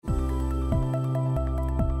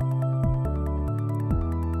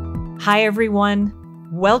Hi, everyone.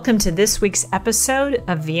 Welcome to this week's episode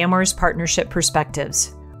of VMware's Partnership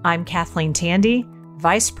Perspectives. I'm Kathleen Tandy,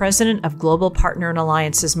 Vice President of Global Partner and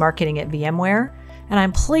Alliances Marketing at VMware, and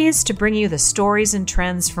I'm pleased to bring you the stories and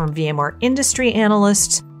trends from VMware industry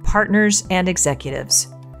analysts, partners, and executives.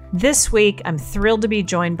 This week, I'm thrilled to be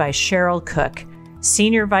joined by Cheryl Cook,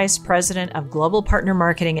 Senior Vice President of Global Partner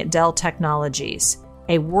Marketing at Dell Technologies,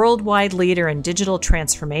 a worldwide leader in digital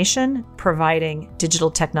transformation, providing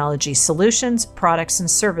digital technology solutions, products,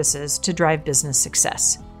 and services to drive business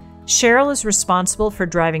success. Cheryl is responsible for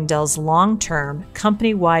driving Dell's long-term,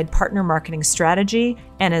 company-wide partner marketing strategy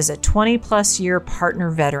and is a 20-plus year partner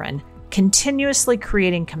veteran, continuously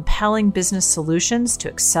creating compelling business solutions to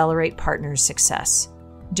accelerate partners' success.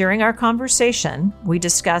 During our conversation, we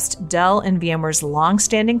discussed Dell and VMware's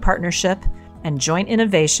long-standing partnership and joint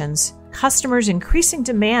innovations, customers' increasing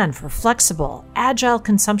demand for flexible, agile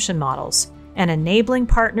consumption models, and enabling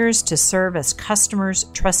partners to serve as customers'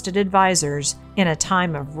 trusted advisors in a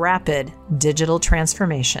time of rapid digital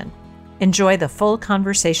transformation. Enjoy the full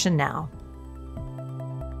conversation now.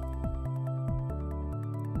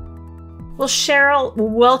 Well, Cheryl,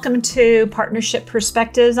 welcome to Partnership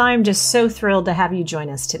Perspectives. I'm just so thrilled to have you join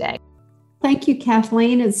us today. Thank you,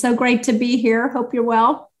 Kathleen. It's so great to be here. Hope you're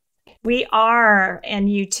well. We are,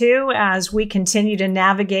 and you too, as we continue to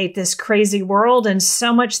navigate this crazy world and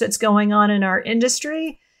so much that's going on in our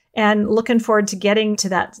industry, and looking forward to getting to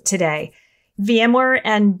that today. VMware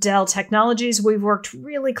and Dell Technologies, we've worked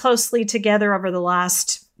really closely together over the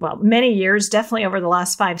last, many years, definitely over the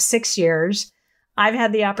last 5-6 years. I've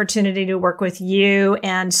had the opportunity to work with you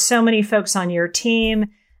and so many folks on your team,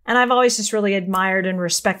 and I've always just really admired and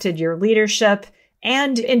respected your leadership,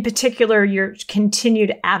 and in particular, your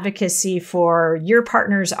continued advocacy for your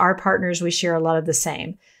partners, our partners. We share a lot of the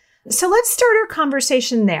same. So let's start our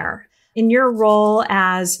conversation there. In your role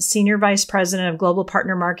as Senior Vice President of Global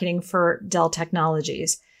Partner Marketing for Dell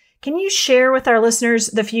Technologies, can you share with our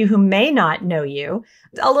listeners, the few who may not know you,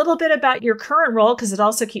 a little bit about your current role, because it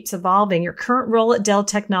also keeps evolving, your current role at Dell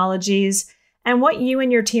Technologies, and what you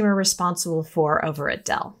and your team are responsible for over at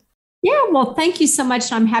Dell? Yeah, well, thank you so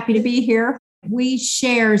much. I'm happy to be here. We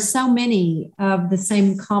share so many of the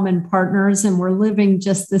same common partners, and we're living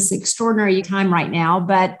just this extraordinary time right now.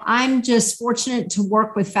 But I'm just fortunate to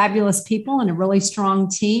work with fabulous people and a really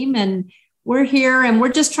strong team. And we're here and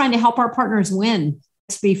we're just trying to help our partners win.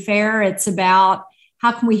 To be fair, it's about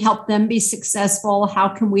how can we help them be successful? How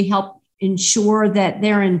can we help ensure that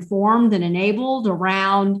they're informed and enabled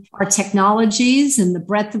around our technologies and the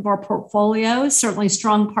breadth of our portfolio? Certainly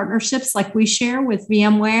strong partnerships like we share with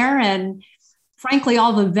VMware, and frankly,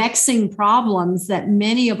 all the vexing problems that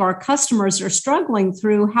many of our customers are struggling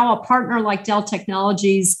through, how a partner like Dell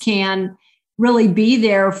Technologies can really be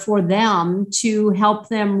there for them to help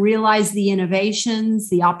them realize the innovations,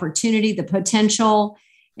 the opportunity, the potential,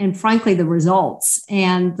 and frankly, the results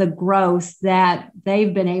and the growth that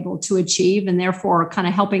they've been able to achieve and therefore kind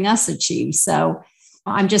of helping us achieve. So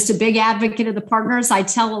I'm just a big advocate of the partners. I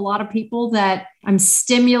tell a lot of people that I'm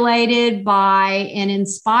stimulated by and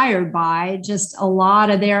inspired by just a lot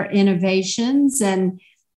of their innovations and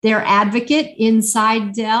their advocate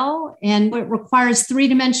inside Dell. And it requires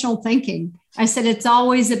three-dimensional thinking. I said it's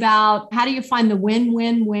always about how do you find the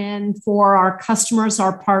win-win-win for our customers,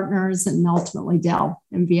 our partners, and ultimately Dell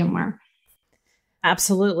and VMware.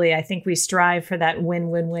 Absolutely. I think we strive for that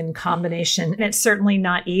win-win-win combination. And it's certainly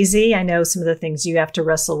not easy. I know some of the things you have to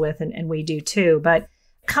wrestle with, and we do too. But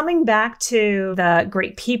coming back to the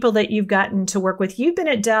great people that you've gotten to work with, you've been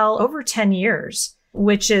at Dell over 10 years,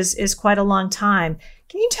 which is quite a long time.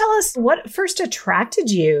 Can you tell us what first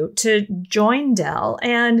attracted you to join Dell,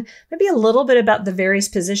 and maybe a little bit about the various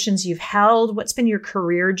positions you've held? What's been your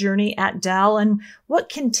career journey at Dell, and what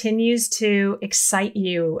continues to excite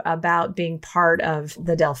you about being part of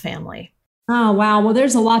the Dell family? Oh, wow. Well,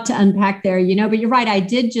 there's a lot to unpack there, but you're right. I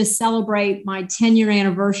did just celebrate my 10-year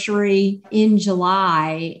anniversary in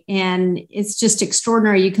July, and it's just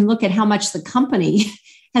extraordinary. You can look at how much the company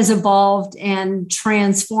has evolved and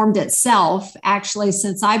transformed itself actually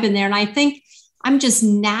since I've been there. And I think I'm just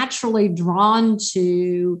naturally drawn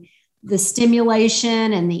to the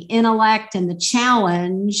stimulation and the intellect and the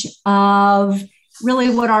challenge of really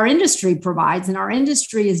what our industry provides. And our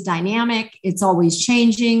industry is dynamic. It's always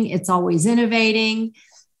changing. It's always innovating.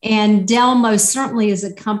 And Dell most certainly is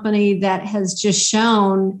a company that has just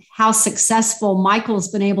shown how successful Michael's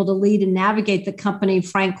been able to lead and navigate the company,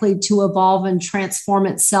 frankly, to evolve and transform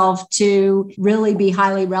itself to really be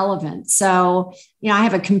highly relevant. So, I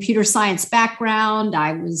have a computer science background.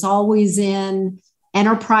 I was always in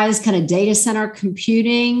enterprise kind of data center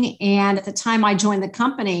computing. And at the time I joined the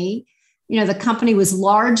company, The company was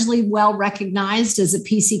largely well recognized as a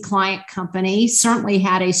PC client company, certainly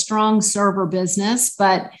had a strong server business,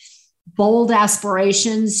 but bold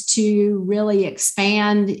aspirations to really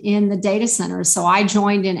expand in the data center. So I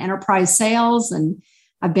joined in enterprise sales, and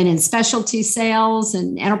I've been in specialty sales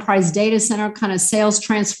and enterprise data center kind of sales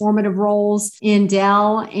transformative roles in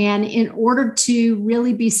Dell. And in order to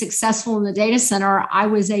really be successful in the data center, I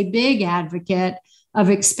was a big advocate of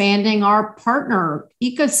expanding our partner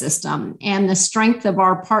ecosystem and the strength of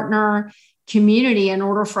our partner community in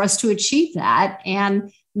order for us to achieve that.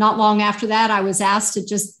 And not long after that, I was asked to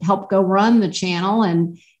just help go run the channel,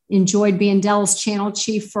 and enjoyed being Dell's channel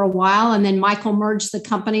chief for a while. And then Michael merged the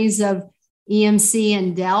companies of EMC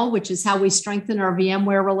and Dell, which is how we strengthened our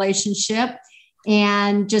VMware relationship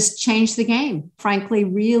and just changed the game. Frankly,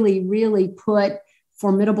 really, really put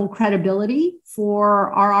formidable credibility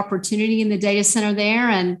for our opportunity in the data center there.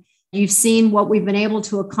 And you've seen what we've been able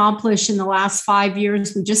to accomplish in the last 5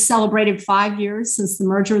 years. We just celebrated 5 years since the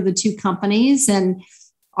merger of the two companies. And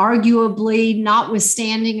arguably,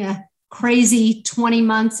 notwithstanding a crazy 20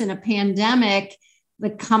 months in a pandemic, the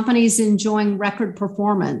company's enjoying record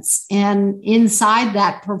performance. And inside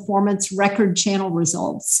that performance, record channel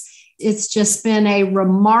results. It's just been a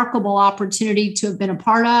remarkable opportunity to have been a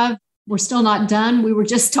part of. We're still not done. We were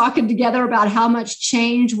just talking together about how much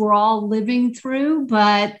change we're all living through,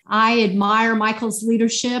 but I admire Michael's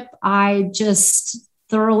leadership. I just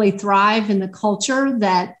thoroughly thrive in the culture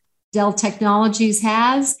that Dell Technologies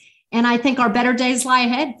has. And I think our better days lie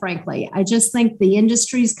ahead, frankly. I just think the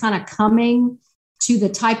industry's kind of coming to the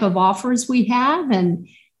type of offers we have, and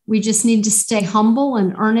we just need to stay humble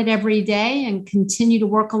and earn it every day and continue to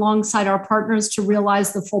work alongside our partners to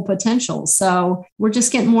realize the full potential. So we're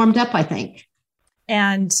just getting warmed up, I think.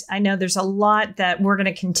 And I know there's a lot that we're going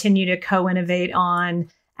to continue to co-innovate on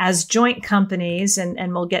as joint companies,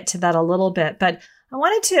 and we'll get to that a little bit. But I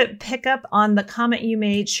wanted to pick up on the comment you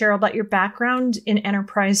made, Cheryl, about your background in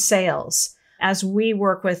enterprise sales. As we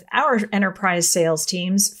work with our enterprise sales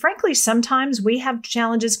teams, frankly, sometimes we have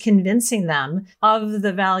challenges convincing them of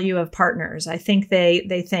the value of partners. I think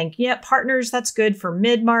they think, yeah, partners, that's good for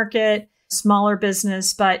mid-market, smaller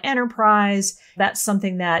business, but enterprise, that's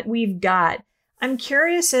something that we've got. I'm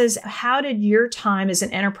curious as how did your time as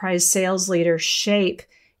an enterprise sales leader shape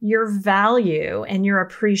your value and your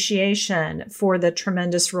appreciation for the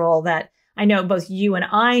tremendous role that I know both you and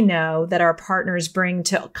I know that our partners bring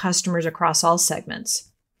to customers across all segments?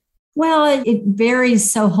 Well, it varies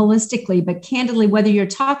so holistically, but candidly, whether you're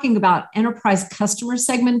talking about enterprise customer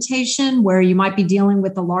segmentation, where you might be dealing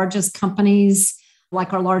with the largest companies,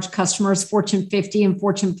 like our large customers, Fortune 50 and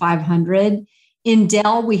Fortune 500, in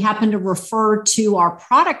Dell, we happen to refer to our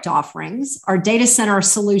product offerings, our data center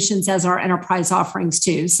solutions, as our enterprise offerings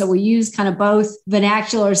too. So we use kind of both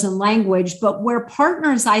vernaculars and language, but where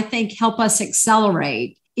partners, I think, help us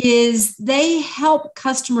accelerate is they help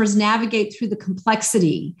customers navigate through the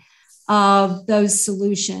complexity of those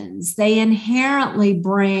solutions. They inherently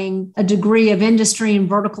bring a degree of industry and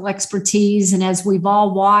vertical expertise. And as we've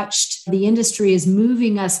all watched, the industry is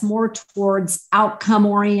moving us more towards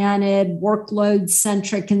outcome-oriented,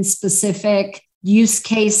 workload-centric and specific use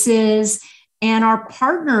cases. And our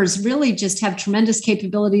partners really just have tremendous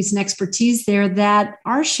capabilities and expertise there that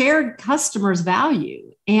our shared customers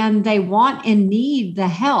value, and they want and need the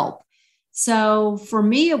help. So for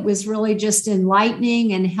me, it was really just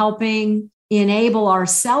enlightening and helping enable our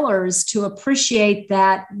sellers to appreciate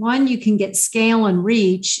that, one, you can get scale and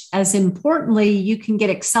reach. As importantly, you can get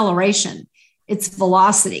acceleration. It's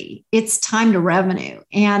velocity. It's time to revenue.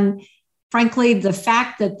 And frankly, the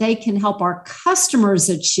fact that they can help our customers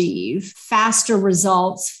achieve faster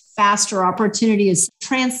results, faster opportunities,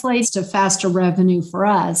 translates to faster revenue for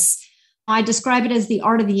us. I describe it as the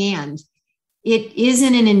art of the and. It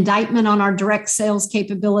isn't an indictment on our direct sales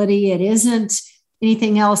capability. It isn't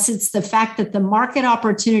anything else. It's the fact that the market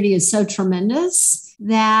opportunity is so tremendous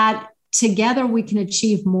that together we can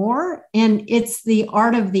achieve more. And it's the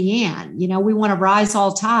art of the and. We want to rise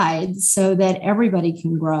all tides so that everybody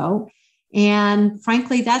can grow. And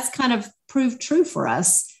frankly, that's kind of proved true for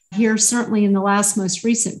us here, certainly in the most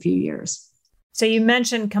recent few years. So you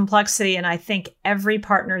mentioned complexity, and I think every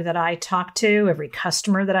partner that I talk to, every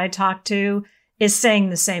customer that I talk to is saying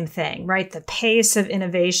the same thing, right? The pace of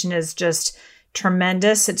innovation is just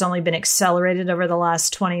tremendous. It's only been accelerated over the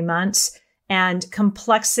last 20 months. And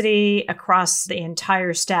complexity across the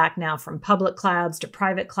entire stack now, from public clouds to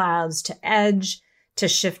private clouds to edge to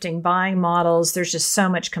shifting buying models. There's just so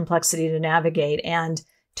much complexity to navigate. And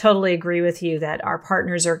totally agree with you that our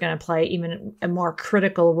partners are going to play even a more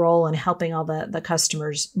critical role in helping all the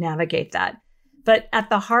customers navigate that. But at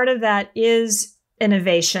the heart of that is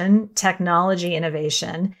innovation, technology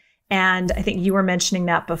innovation. And I think you were mentioning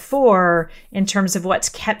that before in terms of what's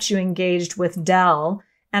kept you engaged with Dell.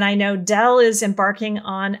 And I know Dell is embarking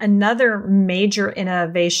on another major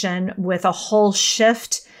innovation with a whole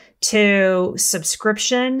shift to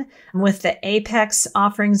subscription with the Apex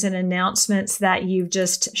offerings and announcements that you've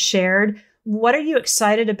just shared. What are you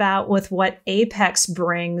excited about with what Apex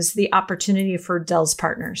brings, the opportunity for Dell's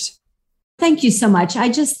partners? Thank you so much. I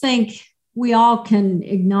just think we all can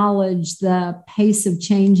acknowledge the pace of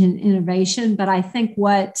change and innovation, but I think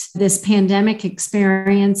what this pandemic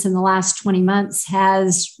experience in the last 20 months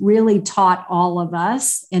has really taught all of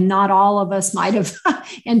us, and not all of us might have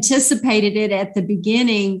anticipated it at the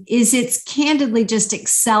beginning, is it's candidly just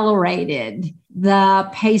accelerated the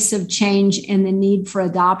pace of change and the need for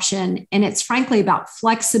adoption. And it's frankly about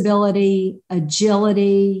flexibility,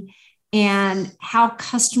 agility, and how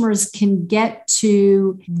customers can get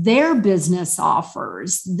to their business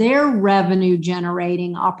offers, their revenue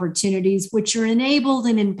generating opportunities, which are enabled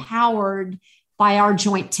and empowered by our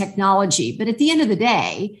joint technology. But at the end of the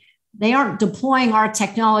day, they aren't deploying our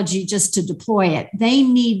technology just to deploy it. They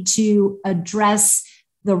need to address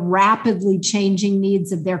the rapidly changing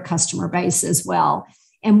needs of their customer base as well.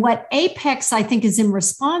 And what Apex, I think, is in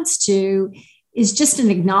response to is just an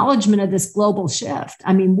acknowledgement of this global shift.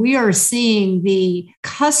 I mean, we are seeing the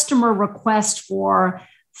customer request for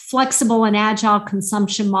flexible and agile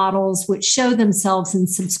consumption models, which show themselves in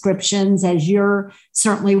subscriptions, as you're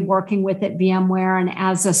certainly working with at VMware and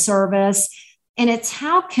as a service. And it's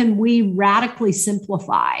how can we radically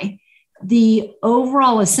simplify the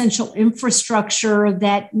overall essential infrastructure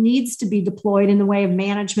that needs to be deployed in the way of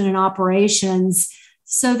management and operations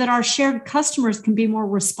so that our shared customers can be more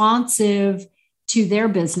responsive to their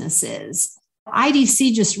businesses.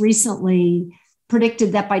 IDC just recently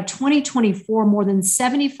predicted that by 2024, more than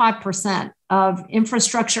 75% of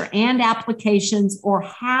infrastructure and applications, or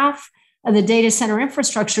half of the data center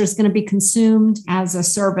infrastructure, is going to be consumed as a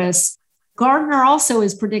service. Gartner also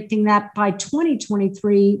is predicting that by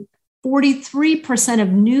 2023, 43% of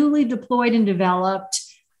newly deployed and developed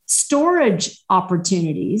storage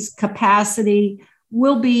opportunities, capacity,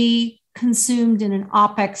 will be consumed in an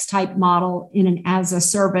OpEx type model in an as a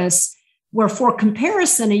service, where for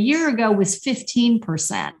comparison, a year ago was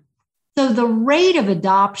 15%. So the rate of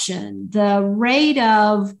adoption, the rate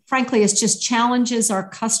of, frankly, it's just challenges our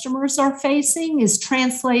customers are facing is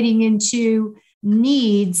translating into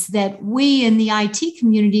needs that we in the IT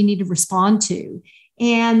community need to respond to.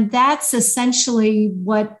 And that's essentially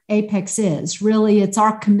what Apex is. Really, it's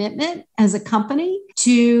our commitment as a company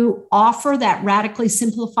to offer that radically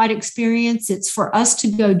simplified experience. It's for us to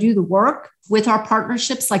go do the work with our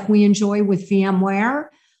partnerships like we enjoy with VMware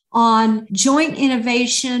on joint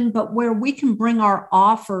innovation, but where we can bring our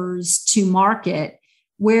offers to market,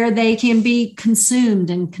 where they can be consumed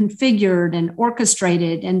and configured and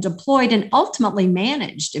orchestrated and deployed and ultimately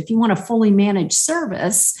managed, if you want a fully managed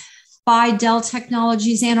service, by Dell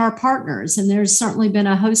Technologies and our partners. And there's certainly been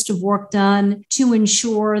a host of work done to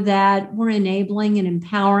ensure that we're enabling and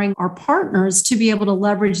empowering our partners to be able to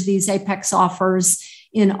leverage these Apex offers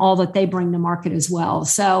in all that they bring to market as well.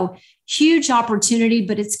 So huge opportunity,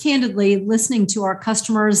 but it's candidly listening to our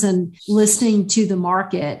customers and listening to the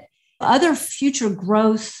market. Other future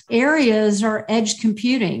growth areas are edge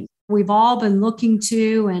computing. We've all been looking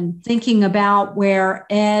to and thinking about where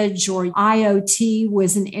edge or IoT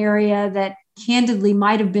was an area that candidly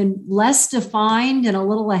might have been less defined and a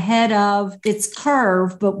little ahead of its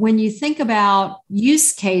curve. But when you think about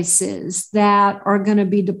use cases that are going to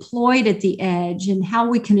be deployed at the edge and how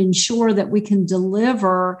we can ensure that we can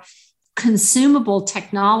deliver consumable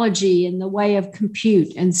technology in the way of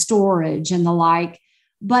compute and storage and the like,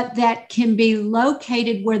 but that can be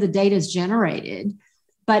located where the data is generated,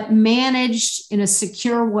 but managed in a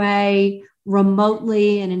secure way,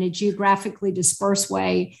 remotely and in a geographically dispersed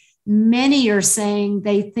way. Many are saying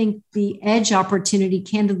they think the edge opportunity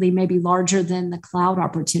candidly may be larger than the cloud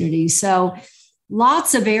opportunity. So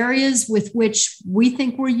lots of areas with which we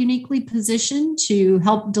think we're uniquely positioned to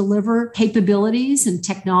help deliver capabilities and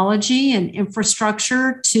technology and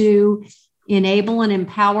infrastructure to enable and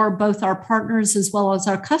empower both our partners as well as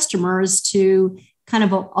our customers to kind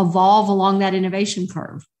of evolve along that innovation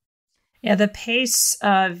curve. Yeah, the pace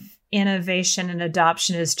of innovation and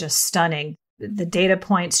adoption is just stunning. The data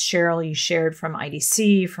points, Cheryl, you shared from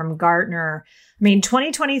IDC, from Gartner. I mean,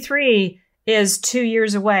 2023 is 2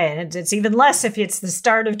 years away, and it's even less if it's the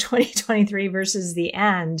start of 2023 versus the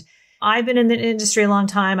end. I've been in the industry a long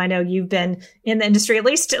time. I know you've been in the industry at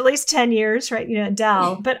least 10 years, right? At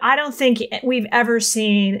Dell. But I don't think we've ever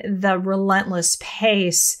seen the relentless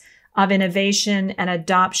pace of innovation and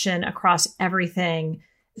adoption across everything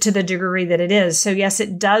to the degree that it is. So yes,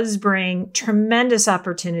 it does bring tremendous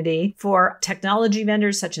opportunity for technology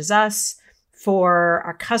vendors such as us, for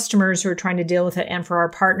our customers who are trying to deal with it, and for our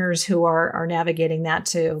partners who are navigating that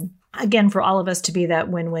too. Again, for all of us to be that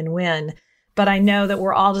win-win-win. But I know that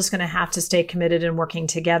we're all just going to have to stay committed and working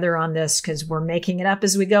together on this because we're making it up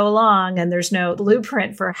as we go along, and there's no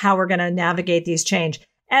blueprint for how we're going to navigate these change.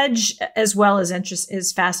 Edge, as well as interest,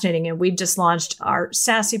 is fascinating. And we've just launched our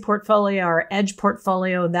SASE portfolio, our Edge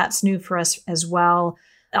portfolio. That's new for us as well.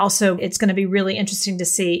 Also, it's going to be really interesting to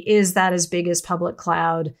see, is that as big as public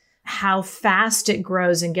cloud? How fast it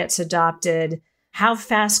grows and gets adopted? How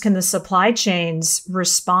fast can the supply chains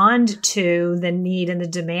respond to the need and the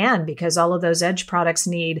demand? Because all of those Edge products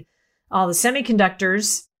need all the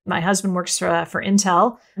semiconductors. My husband works for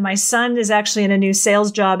Intel. My son is actually in a new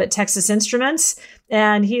sales job at Texas Instruments,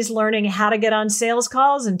 and he's learning how to get on sales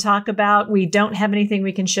calls and talk about, we don't have anything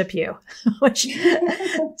we can ship you.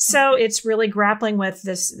 So it's really grappling with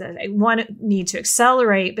this, one need to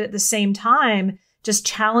accelerate, but at the same time, just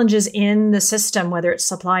challenges in the system, whether it's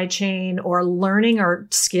supply chain or learning or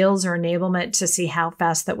skills or enablement to see how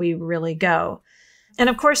fast that we really go. And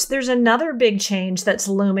of course, there's another big change that's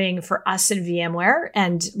looming for us at VMware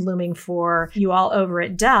and looming for you all over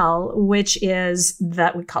at Dell, which is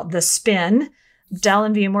that we call the spin. Dell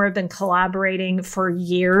and VMware have been collaborating for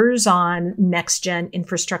years on next-gen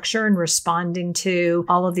infrastructure and responding to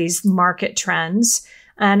all of these market trends.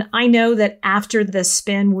 And I know that after the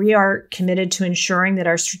spin, we are committed to ensuring that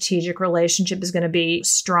our strategic relationship is going to be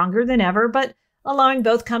stronger than ever, but allowing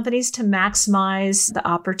both companies to maximize the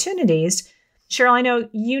opportunities.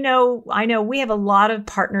 Cheryl, I know we have a lot of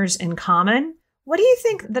partners in common. What do you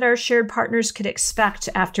think that our shared partners could expect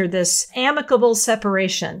after this amicable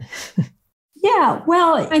separation? Yeah,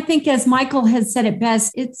 well, I think as Michael has said it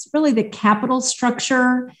best, it's really the capital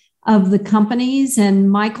structure of the companies,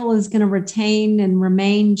 and Michael is going to retain and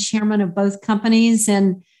remain chairman of both companies.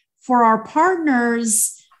 And for our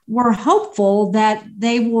partners, we're hopeful that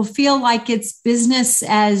they will feel like it's business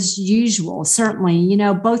as usual. Certainly,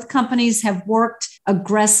 both companies have worked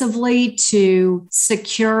aggressively to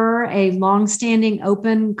secure a longstanding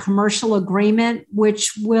open commercial agreement,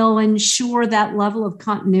 which will ensure that level of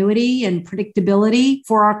continuity and predictability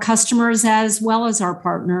for our customers as well as our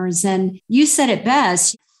partners. And you said it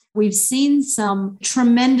best. We've seen some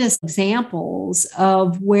tremendous examples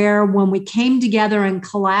of where when we came together and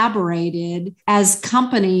collaborated as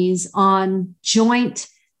companies on joint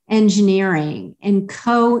engineering and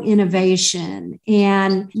co-innovation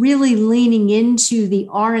and really leaning into the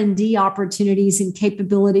R&D opportunities and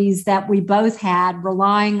capabilities that we both had,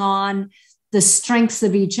 relying on the strengths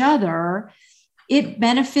of each other, it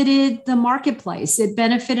benefited the marketplace. It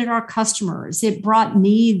benefited our customers. It brought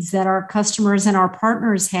needs that our customers and our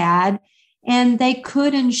partners had, and they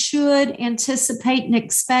could and should anticipate and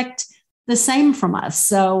expect the same from us.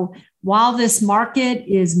 So while this market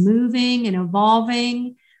is moving and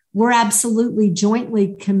evolving, we're absolutely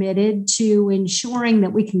jointly committed to ensuring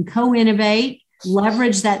that we can co-innovate,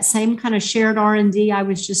 leverage that same kind of shared R&D I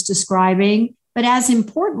was just describing, but as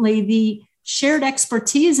importantly, the shared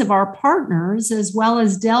expertise of our partners, as well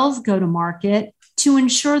as Dell's go-to-market, to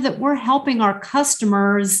ensure that we're helping our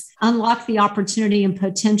customers unlock the opportunity and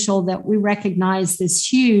potential that we recognize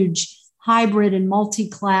this huge hybrid and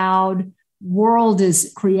multi-cloud world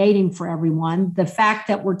is creating for everyone. The fact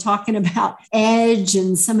that we're talking about edge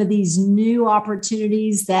and some of these new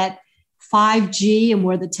opportunities that 5G and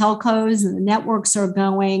where the telcos and the networks are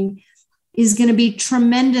going is going to be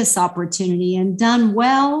tremendous opportunity, and done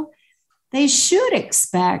well, they should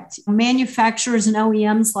expect manufacturers and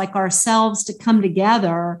OEMs like ourselves to come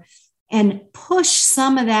together and push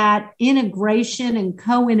some of that integration and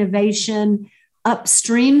co-innovation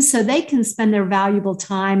upstream so they can spend their valuable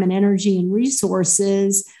time and energy and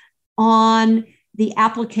resources on the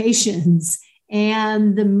applications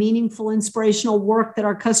and the meaningful, inspirational work that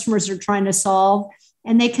our customers are trying to solve.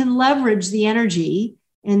 And they can leverage the energy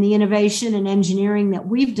and the innovation and engineering that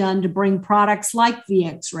we've done to bring products like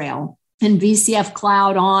VxRail and VCF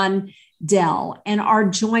Cloud on Dell and our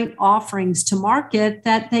joint offerings to market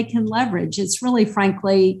that they can leverage. It's really,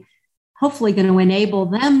 frankly, hopefully going to enable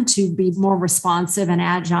them to be more responsive and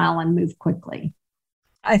agile and move quickly.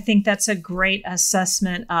 I think that's a great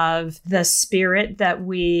assessment of the spirit that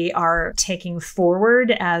we are taking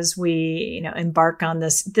forward as we, embark on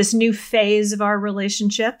this new phase of our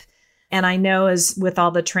relationship. And I know as with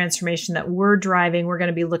all the transformation that we're driving, we're going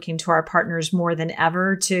to be looking to our partners more than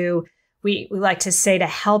ever we like to say, to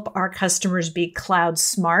help our customers be cloud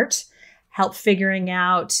smart, help figuring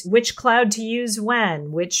out which cloud to use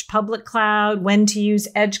when, which public cloud, when to use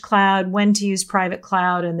edge cloud, when to use private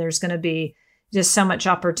cloud. And there's going to be just so much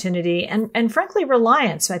opportunity and frankly,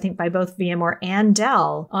 reliance, I think, by both VMware and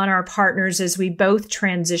Dell on our partners as we both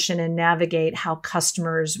transition and navigate how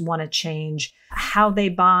customers want to change, how they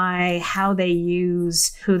buy, how they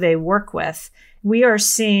use, who they work with. We are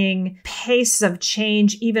seeing pace of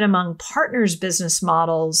change even among partners' business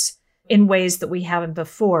models in ways that we haven't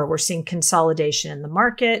before. We're seeing consolidation in the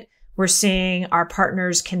market. We're seeing our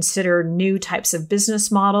partners consider new types of business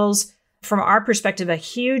models. From our perspective, a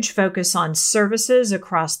huge focus on services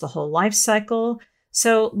across the whole life cycle.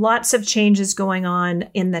 So lots of changes going on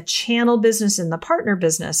in the channel business and the partner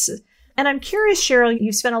business. And I'm curious, Cheryl,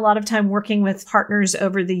 you've spent a lot of time working with partners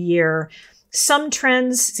over the year. Some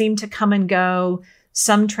trends seem to come and go.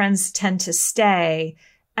 Some trends tend to stay.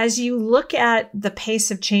 As you look at the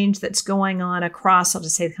pace of change that's going on across, I'll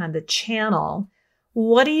just say kind of the channel,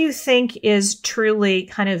 what do you think is truly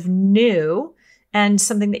kind of new and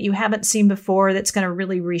something that you haven't seen before that's going to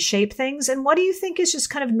really reshape things? And what do you think is just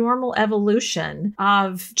kind of normal evolution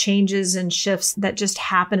of changes and shifts that just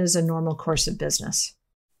happen as a normal course of business?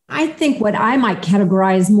 I think what I might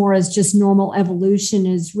categorize more as just normal evolution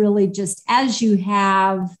is really just as you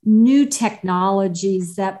have new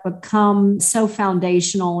technologies that become so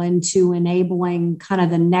foundational into enabling kind of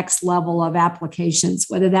the next level of applications,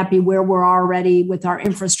 whether that be where we're already with our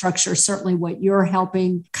infrastructure, certainly what you're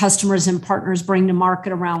helping customers and partners bring to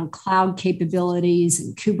market around cloud capabilities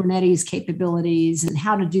and Kubernetes capabilities and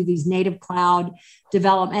how to do these native cloud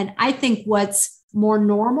development. I think what's more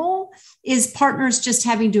normal is partners just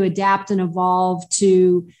having to adapt and evolve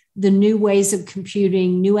to the new ways of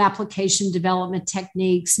computing, new application development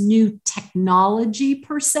techniques, new technology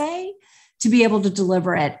per se, to be able to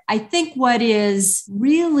deliver it. I think what is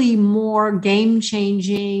really more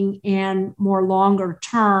game-changing and more longer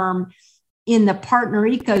term in the partner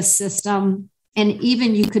ecosystem, and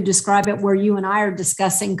even you could describe it where you and I are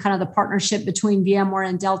discussing kind of the partnership between VMware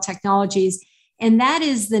and Dell Technologies, and that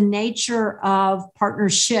is the nature of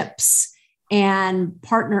partnerships and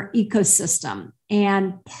partner ecosystem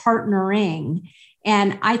and partnering.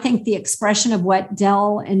 And I think the expression of what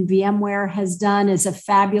Dell and VMware has done is a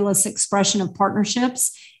fabulous expression of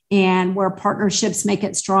partnerships and where partnerships make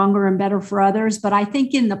it stronger and better for others. But I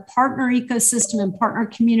think in the partner ecosystem and partner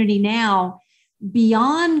community now,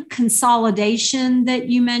 beyond consolidation that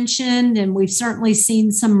you mentioned, and we've certainly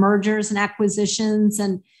seen some mergers and acquisitions,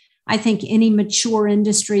 and I think any mature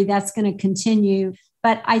industry that's going to continue.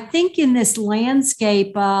 But I think in this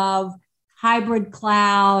landscape of hybrid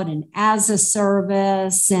cloud and as a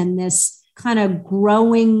service and this kind of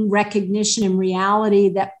growing recognition and reality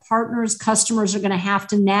that partners, customers are going to have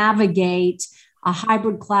to navigate a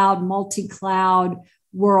hybrid cloud, multi-cloud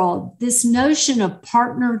world, this notion of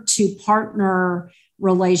partner to partner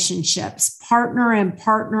relationships, partner and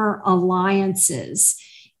partner alliances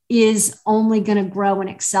is only going to grow and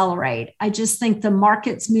accelerate. I just think the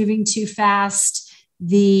market's moving too fast.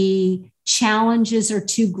 The challenges are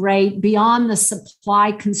too great. Beyond the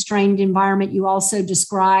supply constrained environment you also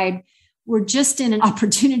described, we're just in an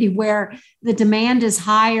opportunity where the demand is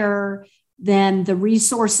higher than the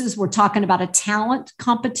resources. We're talking about a talent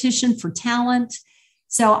competition for talent.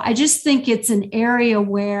 So I just think it's an area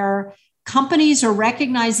where companies are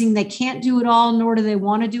recognizing they can't do it all, nor do they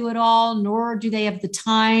want to do it all, nor do they have the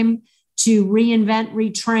time to reinvent,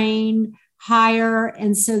 retrain, hire.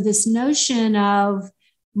 And so this notion of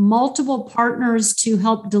multiple partners to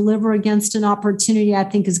help deliver against an opportunity, I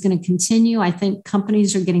think, is going to continue. I think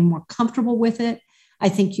companies are getting more comfortable with it. I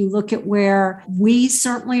think you look at where we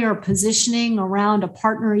certainly are positioning around a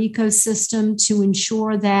partner ecosystem to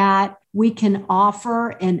ensure that we can offer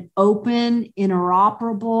an open,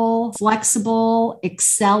 interoperable, flexible,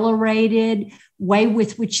 accelerated way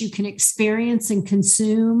with which you can experience and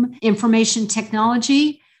consume information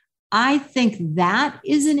technology. I think that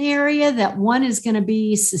is an area that one is going to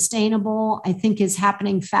be sustainable. I think is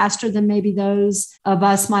happening faster than maybe those of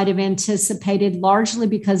us might have anticipated, largely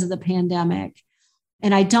because of the pandemic.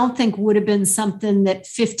 And I don't think would have been something that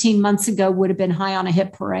 15 months ago would have been high on a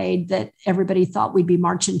hit parade that everybody thought we'd be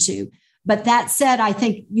marching to. But that said, I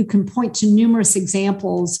think you can point to numerous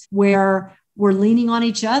examples where we're leaning on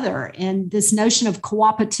each other and this notion of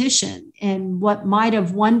coopetition and what might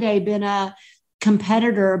have one day been a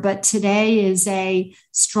competitor, but today is a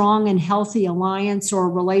strong and healthy alliance or a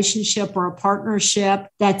relationship or a partnership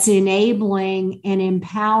that's enabling and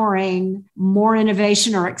empowering more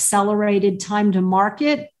innovation or accelerated time to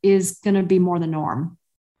market is going to be more the norm.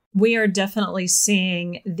 We are definitely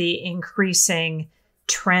seeing the increasing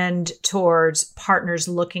trend towards partners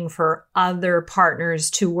looking for other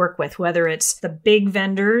partners to work with, whether it's the big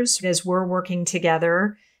vendors as we're working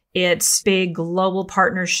together, it's big global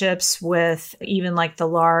partnerships with even like the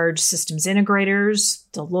large systems integrators,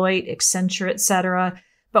 Deloitte, Accenture, et cetera.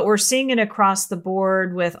 But we're seeing it across the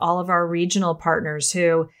board with all of our regional partners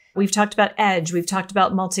who we've talked about edge. We've talked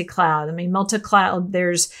about multi-cloud. I mean, multi-cloud,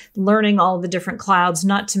 there's learning all the different clouds,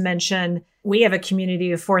 not to mention we have a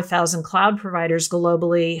community of 4,000 cloud providers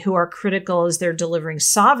globally who are critical as they're delivering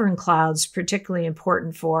sovereign clouds, particularly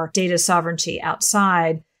important for data sovereignty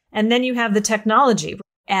outside. And then you have the technology,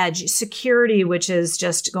 edge, security, which is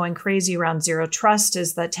just going crazy around zero trust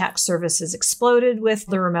as the attack surface has exploded with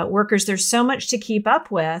the remote workers. There's so much to keep up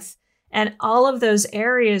with. And all of those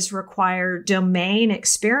areas require domain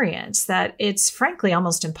experience that it's frankly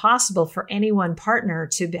almost impossible for any one partner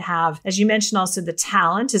to have, as you mentioned, also the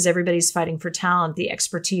talent, as everybody's fighting for talent, the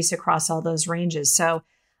expertise across all those ranges. So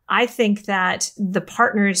I think that the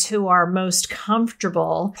partners who are most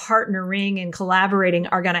comfortable partnering and collaborating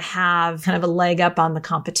are going to have kind of a leg up on the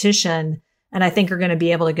competition. And I think are going to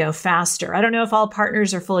be able to go faster. I don't know if all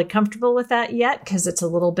partners are fully comfortable with that yet because it's a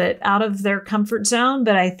little bit out of their comfort zone,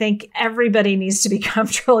 but I think everybody needs to be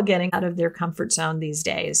comfortable getting out of their comfort zone these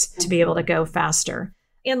days to be able to go faster.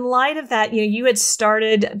 In light of that, you had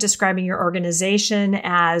started describing your organization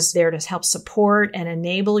as there to help support and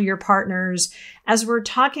enable your partners. As we're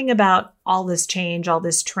talking about all this change, all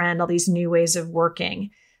this trend, all these new ways of working,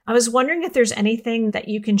 I was wondering if there's anything that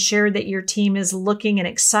you can share that your team is looking and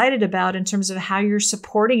excited about in terms of how you're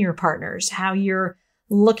supporting your partners, how you're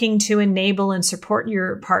looking to enable and support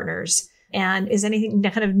your partners. And is anything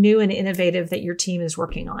kind of new and innovative that your team is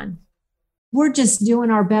working on? We're just doing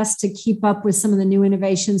our best to keep up with some of the new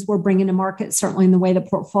innovations we're bringing to market, certainly in the way of the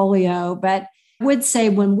portfolio. But I would say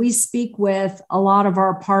when we speak with a lot of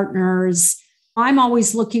our partners, I'm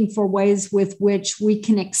always looking for ways with which we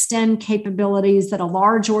can extend capabilities that a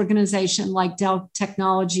large organization like Dell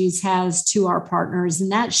Technologies has to our partners.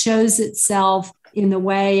 And that shows itself in the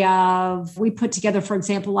way of, we put together, for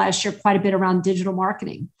example, last year, quite a bit around digital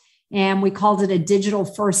marketing. And we called it a digital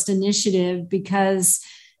first initiative because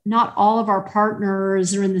not all of our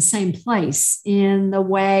partners are in the same place in the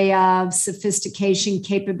way of sophistication,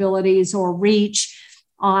 capabilities, or reach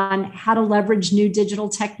on how to leverage new digital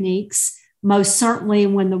techniques. Most certainly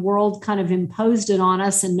when the world kind of imposed it on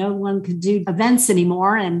us and no one could do events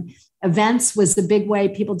anymore. And events was the big way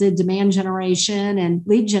people did demand generation and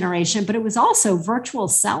lead generation, but it was also virtual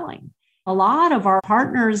selling. A lot of our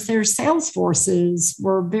partners, their sales forces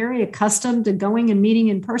were very accustomed to going and meeting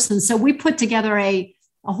in person. So we put together a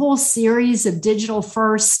whole series of digital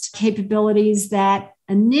first capabilities that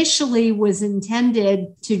initially was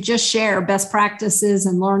intended to just share best practices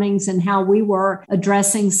and learnings and how we were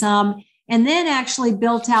addressing some. And then actually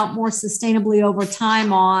built out more sustainably over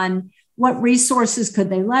time on what resources could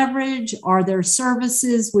they leverage? Are there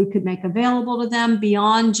services we could make available to them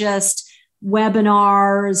beyond just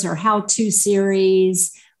webinars or how-to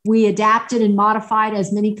series? We adapted and modified,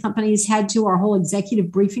 as many companies had to, our whole executive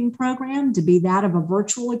briefing program to be that of a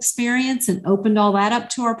virtual experience and opened all that up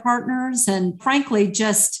to our partners and frankly,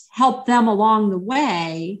 just helped them along the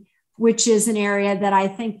way, which is an area that I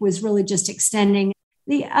think was really just extending.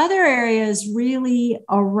 The other area is really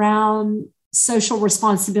around social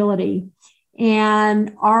responsibility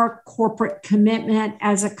and our corporate commitment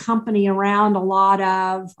as a company around a lot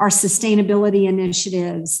of our sustainability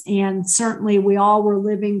initiatives. And certainly we all were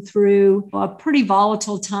living through a pretty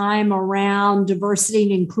volatile time around diversity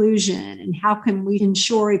and inclusion and how can we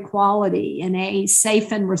ensure equality in a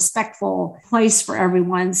safe and respectful place for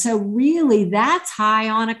everyone. So really that's high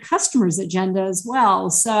on a customer's agenda as well.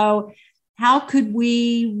 So how could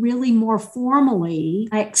we really more formally,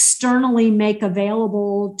 externally make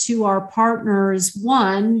available to our partners,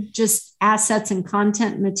 one, just assets and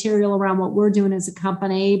content material around what we're doing as a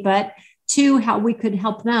company, but two, how we could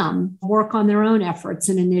help them work on their own efforts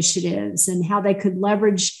and initiatives and how they could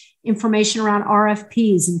leverage information around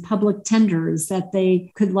RFPs and public tenders that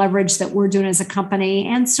they could leverage that we're doing as a company,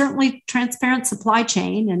 and certainly transparent supply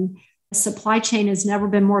chain. And supply chain has never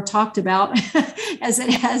been more talked about as it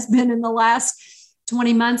has been in the last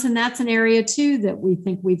 20 months. And that's an area too that we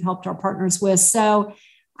think we've helped our partners with. So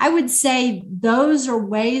I would say those are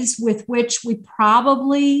ways with which we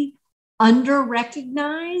probably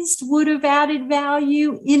under-recognized would have added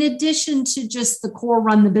value in addition to just the core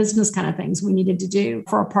run the business kind of things we needed to do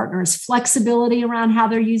for our partners, flexibility around how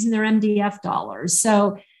they're using their MDF dollars.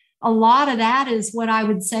 So a lot of that is what I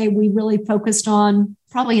would say we really focused on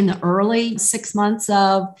probably in the early 6 months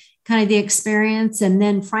of kind of the experience. And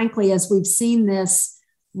then frankly, as we've seen this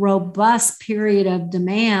robust period of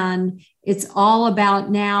demand, it's all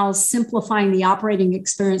about now simplifying the operating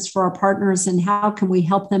experience for our partners and how can we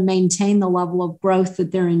help them maintain the level of growth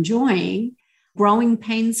that they're enjoying. Growing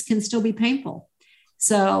pains can still be painful.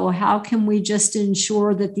 So how can we just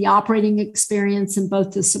ensure that the operating experience and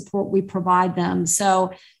both the support we provide them?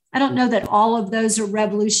 So I don't know that all of those are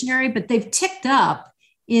revolutionary, but they've ticked up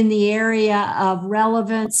in the area of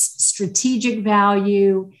relevance, strategic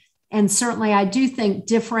value, and certainly I do think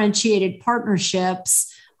differentiated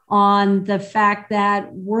partnerships on the fact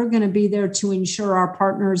that we're going to be there to ensure our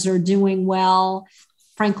partners are doing well,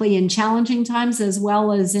 frankly, in challenging times as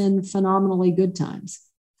well as in phenomenally good times.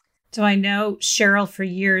 So I know, Cheryl, for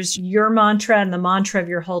years, your mantra and the mantra of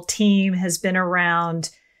your whole team has been around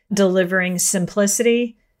delivering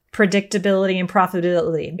simplicity, predictability, and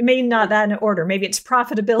profitability. Maybe not that in order. Maybe it's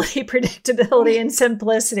profitability, predictability, and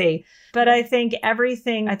simplicity. But I think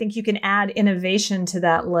you can add innovation to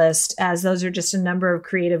that list, as those are just a number of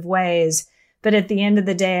creative ways. But at the end of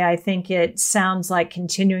the day, I think it sounds like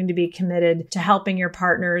continuing to be committed to helping your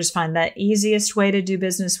partners find that easiest way to do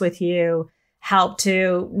business with you, help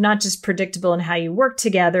to not just predictable in how you work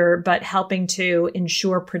together, but helping to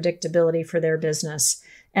ensure predictability for their business.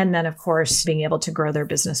 And then, of course, being able to grow their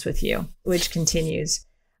business with you, which continues.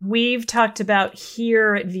 We've talked about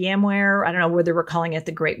here at VMware, I don't know whether we're calling it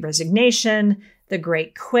the Great Resignation, the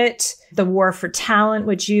Great Quit, the War for Talent,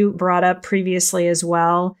 which you brought up previously as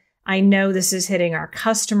well. I know this is hitting our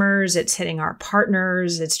customers, it's hitting our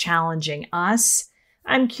partners, it's challenging us.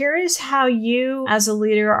 I'm curious how you, as a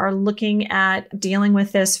leader, are looking at dealing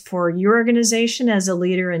with this for your organization as a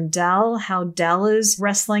leader in Dell, how Dell is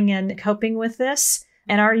wrestling and coping with this.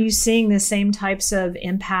 And are you seeing the same types of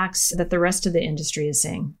impacts that the rest of the industry is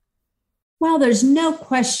seeing? Well, there's no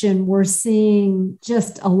question we're seeing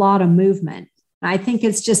just a lot of movement. I think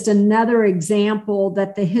it's just another example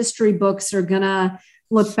that the history books are going to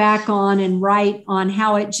look back on and write on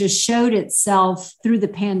how it just showed itself through the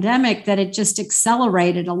pandemic, that it just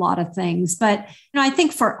accelerated a lot of things. But I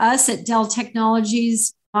think for us at Dell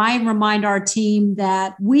Technologies, I remind our team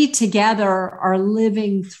that we together are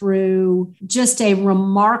living through just a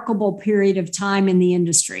remarkable period of time in the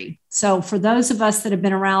industry. So for those of us that have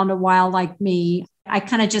been around a while like me, I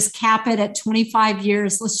kind of just cap it at 25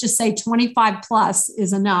 years. Let's just say 25 plus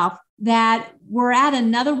is enough. That we're at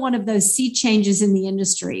another one of those sea changes in the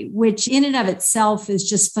industry, which in and of itself is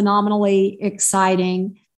just phenomenally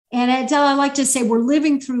exciting. And at Dell, I like to say we're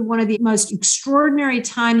living through one of the most extraordinary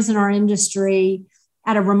times in our industry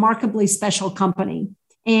at a remarkably special company.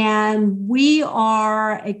 And we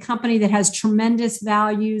are a company that has tremendous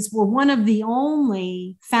values. We're one of the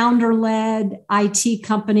only founder-led IT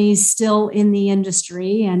companies still in the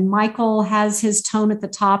industry. And Michael has his tone at the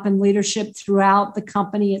top and leadership throughout the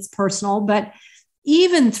company. It's personal, but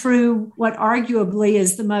even through what arguably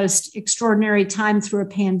is the most extraordinary time through a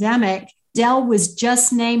pandemic, Dell was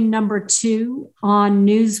just named number 2 on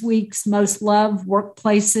Newsweek's Most Loved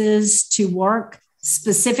Workplaces to Work,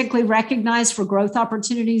 specifically recognized for growth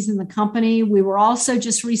opportunities in the company. We were also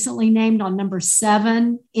just recently named on number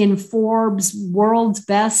 7 in Forbes' World's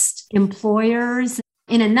Best Employers.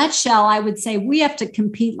 In a nutshell, I would say we have to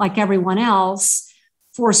compete like everyone else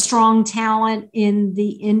for strong talent in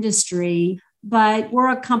the industry, but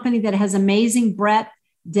we're a company that has amazing breadth,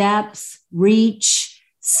 depth, reach,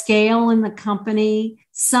 scale in the company,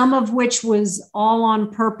 some of which was all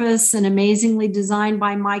on purpose and amazingly designed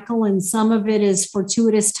by Michael, and some of it is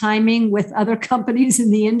fortuitous timing with other companies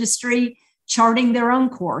in the industry charting their own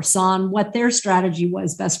course on what their strategy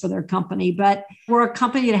was best for their company. But we're a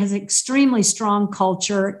company that has extremely strong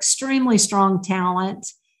culture, extremely strong talent,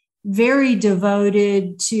 very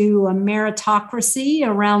devoted to a meritocracy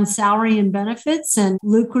around salary and benefits and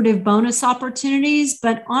lucrative bonus opportunities.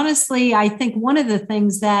 But honestly, I think one of the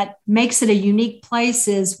things that makes it a unique place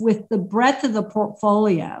is with the breadth of the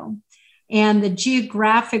portfolio and the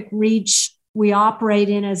geographic reach we operate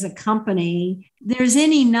in as a company, there's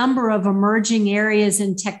any number of emerging areas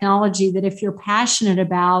in technology that if you're passionate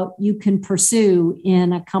about, you can pursue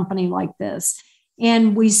in a company like this.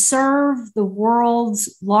 And we serve the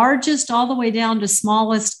world's largest all the way down to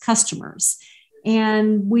smallest customers.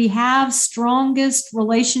 And we have strongest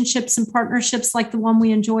relationships and partnerships like the one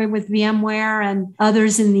we enjoy with VMware and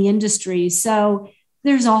others in the industry. So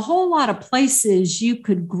there's a whole lot of places you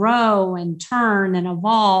could grow and turn and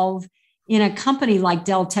evolve in a company like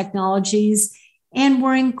Dell Technologies. And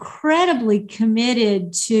we're incredibly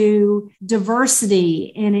committed to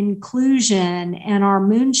diversity and inclusion and our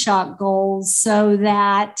moonshot goals so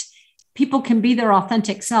that people can be their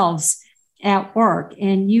authentic selves at work.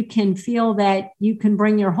 And you can feel that you can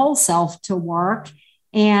bring your whole self to work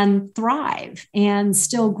and thrive and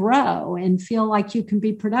still grow and feel like you can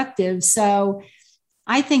be productive. So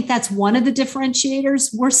I think that's one of the differentiators.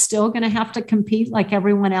 We're still going to have to compete like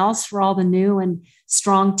everyone else for all the new and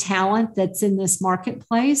strong talent that's in this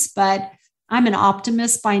marketplace. But I'm an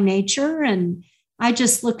optimist by nature, and I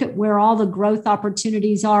just look at where all the growth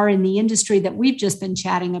opportunities are in the industry that we've just been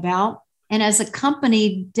chatting about. And as a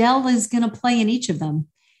company, Dell is going to play in each of them.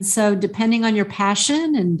 So depending on your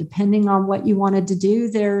passion and depending on what you wanted to do,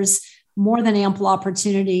 there's more than ample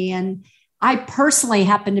opportunity. And I personally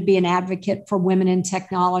happen to be an advocate for women in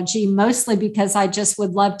technology, mostly because I just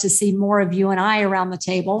would love to see more of you and I around the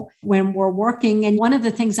table when we're working. And one of the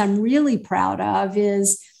things I'm really proud of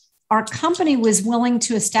is our company was willing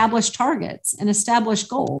to establish targets and establish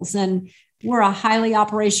goals. And we're a highly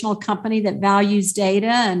operational company that values data.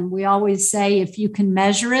 And we always say, if you can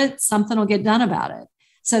measure it, something will get done about it.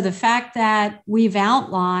 So the fact that we've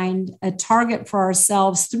outlined a target for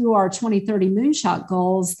ourselves through our 2030 Moonshot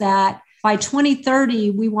goals that by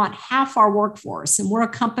 2030, we want half our workforce, and we're a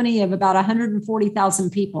company of about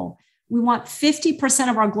 140,000 people. We want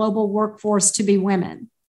 50% of our global workforce to be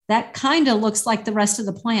women. That kind of looks like the rest of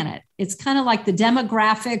the planet. It's kind of like the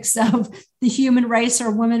demographics of the human race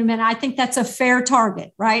are women and men. I think that's a fair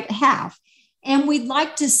target, right? Half. And we'd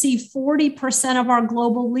like to see 40% of our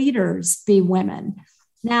global leaders be women.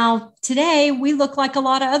 Now, today, we look like a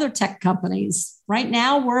lot of other tech companies. Right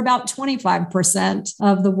now, we're about 25%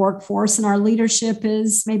 of the workforce, and our leadership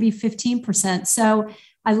is maybe 15%. So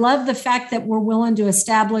I love the fact that we're willing to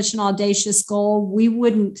establish an audacious goal. We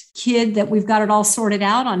wouldn't kid that we've got it all sorted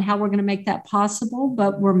out on how we're going to make that possible,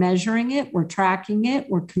 but we're measuring it, we're tracking it,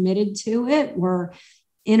 we're committed to it, we're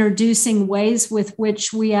introducing ways with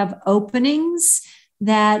which we have openings,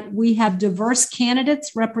 that we have diverse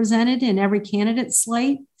candidates represented in every candidate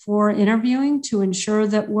slate for interviewing to ensure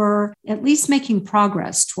that we're at least making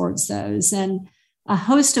progress towards those. And a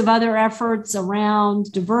host of other efforts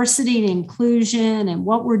around diversity and inclusion and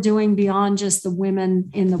what we're doing beyond just the women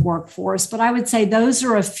in the workforce. But I would say those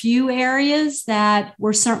are a few areas that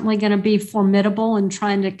we're certainly going to be formidable in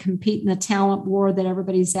trying to compete in the talent war that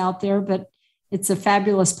everybody's out there. But it's a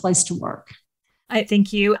fabulous place to work. I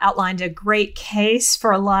think you outlined a great case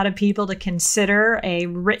for a lot of people to consider a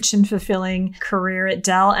rich and fulfilling career at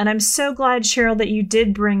Dell. And I'm so glad, Cheryl, that you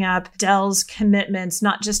did bring up Dell's commitments,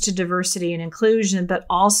 not just to diversity and inclusion, but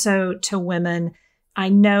also to women. I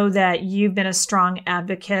know that you've been a strong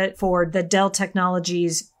advocate for the Dell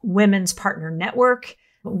Technologies Women's Partner Network,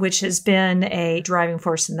 which has been a driving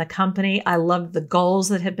force in the company. I love the goals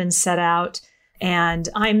that have been set out. And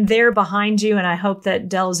I'm there behind you, and I hope that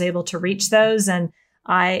Dell is able to reach those. And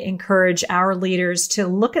I encourage our leaders to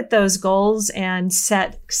look at those goals and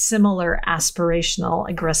set similar aspirational,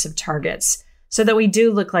 aggressive targets so that we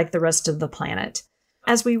do look like the rest of the planet.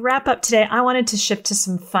 As we wrap up today, I wanted to shift to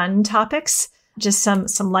some fun topics, just some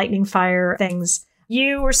lightning fire things.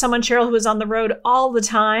 You were someone, Cheryl, who was on the road all the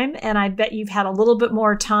time, and I bet you've had a little bit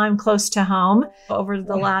more time close to home over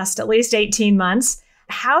the last at least 18 months.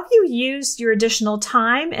 How have you used your additional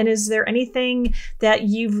time? And is there anything that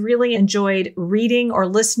you've really enjoyed reading or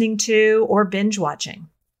listening to or binge watching?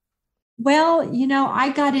 Well, I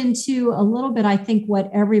got into a little bit, I think,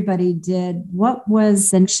 what everybody did. What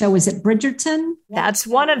was the show? Was it Bridgerton? That's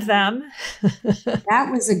one of them. That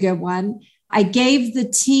was a good one. I gave the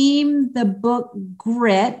team the book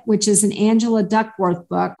Grit, which is an Angela Duckworth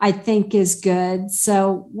book, I think is good.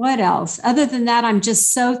 So what else? Other than that, I'm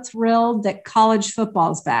just so thrilled that college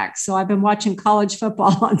football's back. So I've been watching college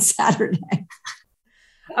football on Saturday.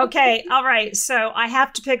 Okay. All right. So I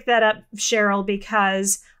have to pick that up, Cheryl,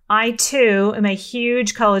 because I, too, am a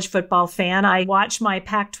huge college football fan. I watch my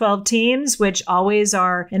Pac-12 teams, which always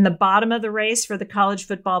are in the bottom of the race for the college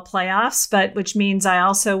football playoffs, but which means I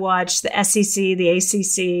also watch the SEC, the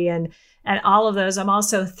ACC, and all of those. I'm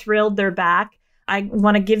also thrilled they're back. I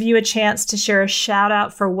want to give you a chance to share a shout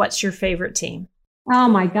out for what's your favorite team. Oh,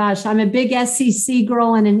 my gosh. I'm a big SEC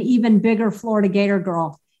girl and an even bigger Florida Gator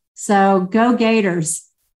girl. So go Gators.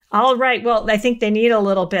 All right. Well, I think they need a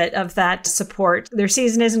little bit of that support. Their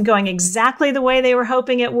season isn't going exactly the way they were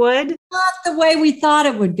hoping it would. Not the way we thought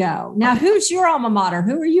it would go. Now, who's your alma mater?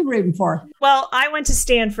 Who are you rooting for? Well, I went to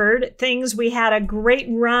Stanford. We had a great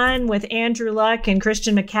run with Andrew Luck and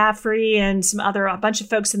Christian McCaffrey and a bunch of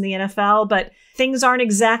folks in the NFL, but things aren't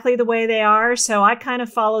exactly the way they are. So I kind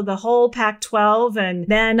of followed the whole Pac-12. And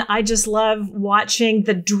then I just love watching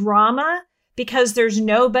the drama because there's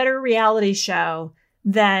no better reality show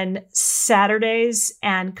than Saturdays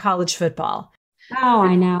and college football. Oh,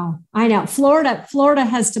 I know. Florida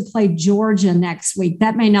has to play Georgia next week.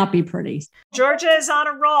 That may not be pretty. Georgia is on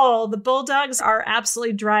a roll. The Bulldogs are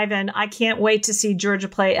absolutely driving. I can't wait to see Georgia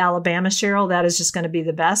play Alabama, Cheryl. That is just going to be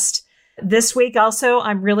the best. This week also,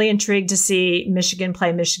 I'm really intrigued to see Michigan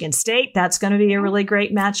play Michigan State. That's going to be a really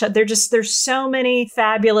great matchup. There's so many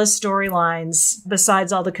fabulous storylines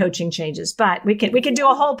besides all the coaching changes. But we can do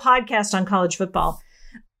a whole podcast on college football.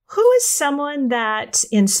 Who is someone that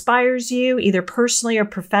inspires you either personally or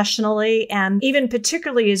professionally, and even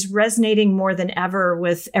particularly is resonating more than ever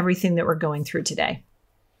with everything that we're going through today?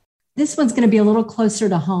 This one's going to be a little closer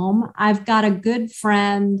to home. I've got a good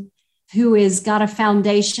friend who has got a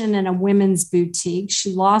foundation and a women's boutique.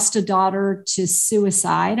 She lost a daughter to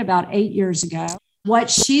suicide about 8 years ago.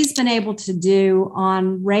 What she's been able to do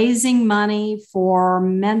on raising money for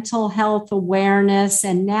mental health awareness,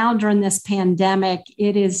 and now during this pandemic,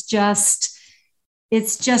 it's just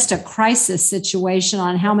a crisis situation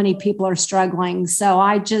on how many people are struggling. So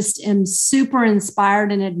I just am super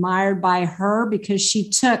inspired and admired by her because she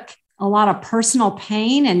took a lot of personal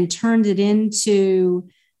pain and turned it into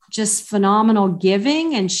just phenomenal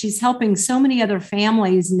giving. And she's helping so many other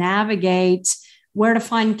families navigate where to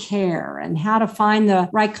find care and how to find the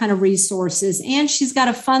right kind of resources. And she's got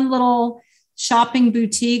a fun little shopping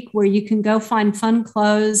boutique where you can go find fun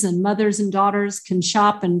clothes and mothers and daughters can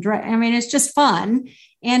shop and dress. I mean, it's just fun.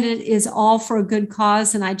 And it is all for a good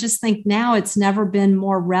cause. And I just think now it's never been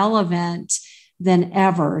more relevant than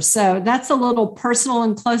ever. So that's a little personal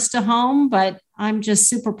and close to home, but I'm just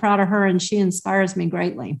super proud of her and she inspires me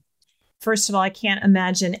greatly. First of all, I can't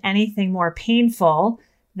imagine anything more painful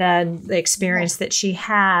than the experience that she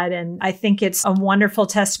had. And I think it's a wonderful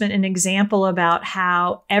testament and example about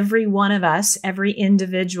how every one of us, every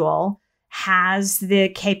individual, has the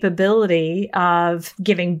capability of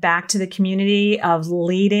giving back to the community, of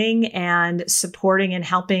leading and supporting and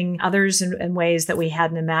helping others in ways that we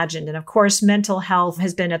hadn't imagined. And of course, mental health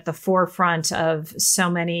has been at the forefront of so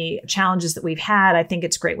many challenges that we've had. I think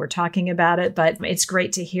it's great we're talking about it, but it's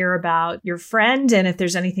great to hear about your friend and if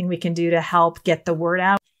there's anything we can do to help get the word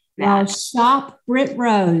out. Shop Britt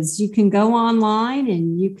Rose. You can go online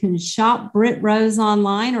and you can shop Britt Rose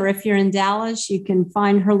online, or if you're in Dallas, you can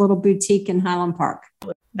find her little boutique in Highland Park.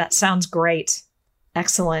 That sounds great.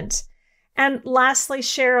 Excellent. And lastly,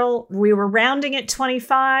 Cheryl, we were rounding at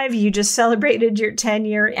 25. You just celebrated your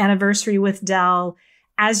 10-year anniversary with Dell.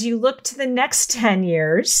 As you look to the next 10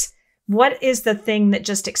 years, what is the thing that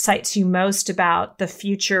just excites you most about the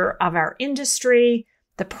future of our industry,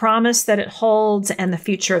 the promise that it holds, and the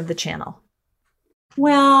future of the channel?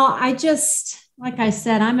 Well, like I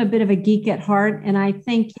said, I'm a bit of a geek at heart. And I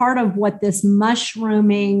think part of what this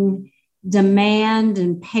mushrooming demand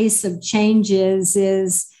and pace of change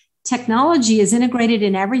is technology is integrated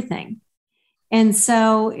in everything. And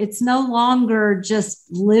so it's no longer just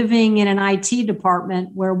living in an IT department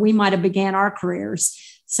where we might have began our careers.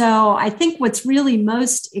 So I think what's really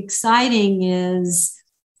most exciting is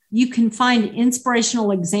you can find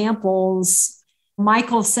inspirational examples.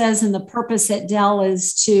 Michael says, and the purpose at Dell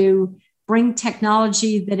is to bring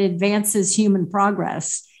technology that advances human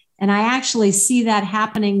progress. And I actually see that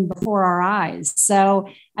happening before our eyes. So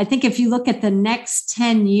I think if you look at the next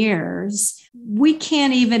 10 years, we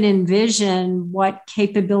can't even envision what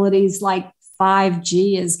capabilities like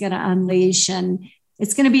 5G is going to unleash. And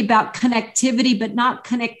it's going to be about connectivity, but not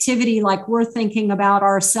connectivity like we're thinking about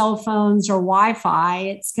our cell phones or Wi-Fi.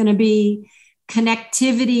 It's going to be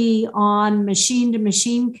connectivity on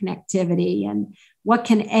machine-to-machine connectivity. And what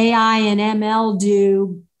can AI and ML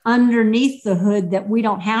do underneath the hood that we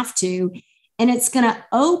don't have to? And it's going to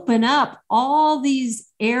open up all these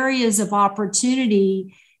areas of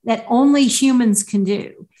opportunity that only humans can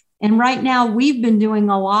do. And right now, we've been doing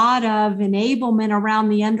a lot of enablement around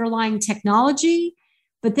the underlying technology.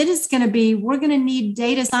 But then we're going to need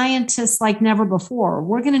data scientists like never before.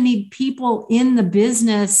 We're going to need people in the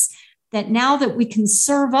business that now that we can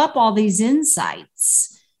serve up all these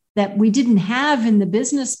insights that we didn't have in the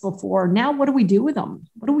business before, now what do we do with them?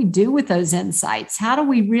 What do we do with those insights? How do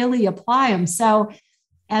we really apply them? So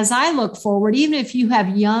as I look forward, even if you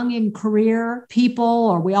have young in career people,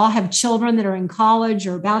 or we all have children that are in college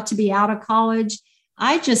or about to be out of college,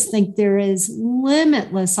 I just think there is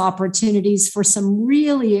limitless opportunities for some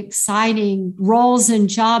really exciting roles and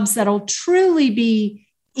jobs that'll truly be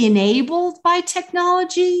enabled by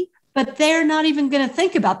technology, but they're not even going to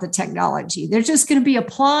think about the technology. They're just going to be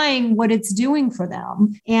applying what it's doing for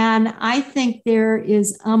them. And I think there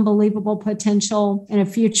is unbelievable potential in a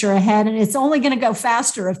future ahead. And it's only going to go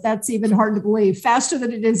faster, if that's even hard to believe, faster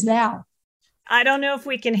than it is now. I don't know if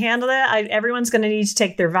we can handle that. Everyone's going to need to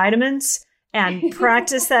take their vitamins and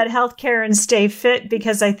practice that healthcare and stay fit,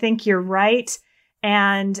 because I think you're right.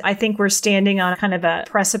 And I think we're standing on kind of a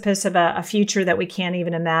precipice of a future that we can't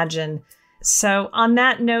even imagine. So on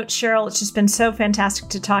that note, Cheryl, it's just been so fantastic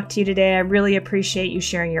to talk to you today. I really appreciate you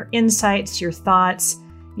sharing your insights, your thoughts,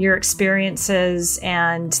 your experiences,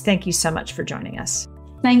 and thank you so much for joining us.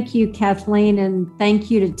 Thank you, Kathleen, and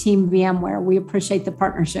thank you to Team VMware. We appreciate the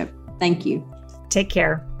partnership. Thank you. Take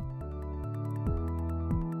care.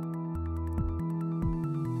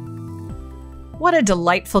 What a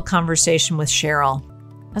delightful conversation with Cheryl.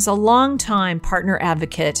 As a longtime partner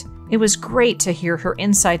advocate, it was great to hear her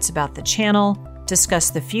insights about the channel, discuss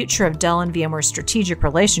the future of Dell and VMware's strategic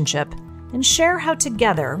relationship, and share how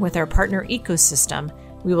together with our partner ecosystem,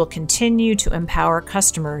 we will continue to empower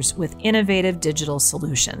customers with innovative digital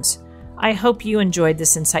solutions. I hope you enjoyed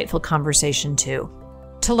this insightful conversation too.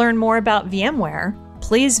 To learn more about VMware,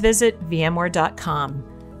 please visit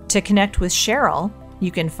vmware.com. To connect with Cheryl, you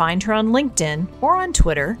can find her on LinkedIn or on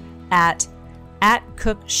Twitter at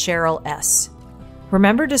CookCherylS.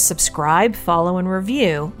 Remember to subscribe, follow, and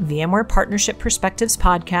review VMware Partnership Perspectives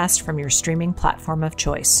podcast from your streaming platform of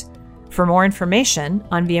choice. For more information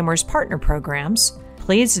on VMware's partner programs,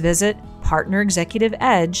 please visit Partner Executive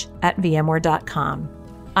Edge at vmware.com.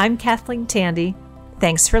 I'm Kathleen Tandy.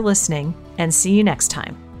 Thanks for listening, and see you next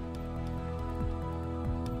time.